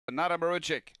Nada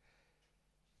Maruchik.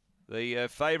 The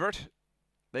favourite.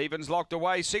 Evens locked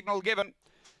away. Signal given.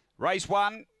 Race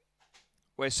 1.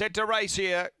 We're set to race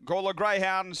here. Gawler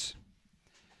Greyhounds.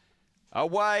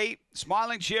 Away.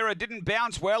 Smiling Shearer didn't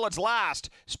bounce well. It's last.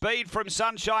 Speed from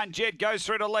Sunshine Jet goes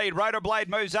through to lead. Rotorblade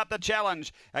moves up the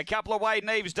challenge. A couple away.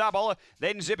 Neves double.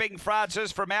 Then Zipping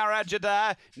Francis from Our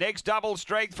Ajadar. Next double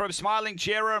strength from Smiling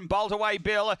Shearer and Bolt Away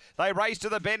Bill. They race to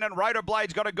the bend and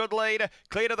Rotorblade's got a good lead.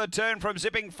 Clear to the turn from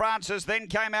Zipping Francis. Then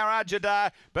came Our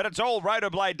Ajadar. But it's all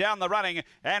Rotorblade down the running.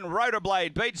 And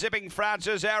Rotorblade beat Zipping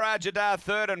Francis. Our Ajadar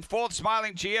third and fourth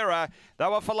Smiling Shearer. They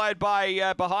were followed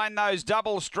by behind those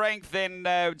double strength. Then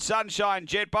Sunshine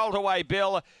Jet, Bolt Away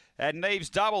Bill, and Neves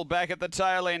double back at the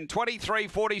tail end.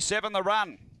 23.47 the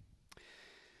run.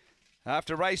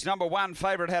 After race number 1,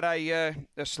 favourite had a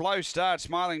slow start.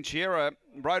 Smiling Shearer.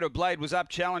 Rotorblade was up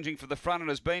challenging for the front and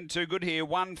has been too good here.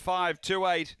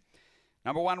 1-5-2-8.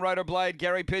 Number 1 Rotorblade,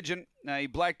 Gary Pigeon. A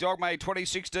Black Dogme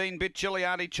 2016 Bit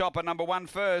Chiliani Chopper. Number 1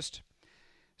 first.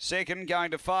 Second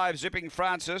going to 5 Zipping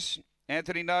Francis.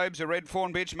 Anthony Nobes, a Red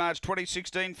Fawn Bitch, March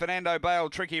 2016, Fernando Bale,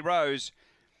 Tricky Rose.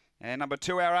 And number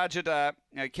 2, Our Ajadar,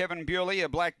 Kevin Bewley, a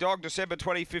Black Dog, December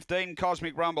 2015,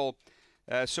 Cosmic Rumble,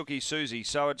 Suki Susie.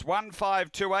 So it's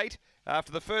 1-5-2-8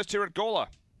 after the first here at Gawler.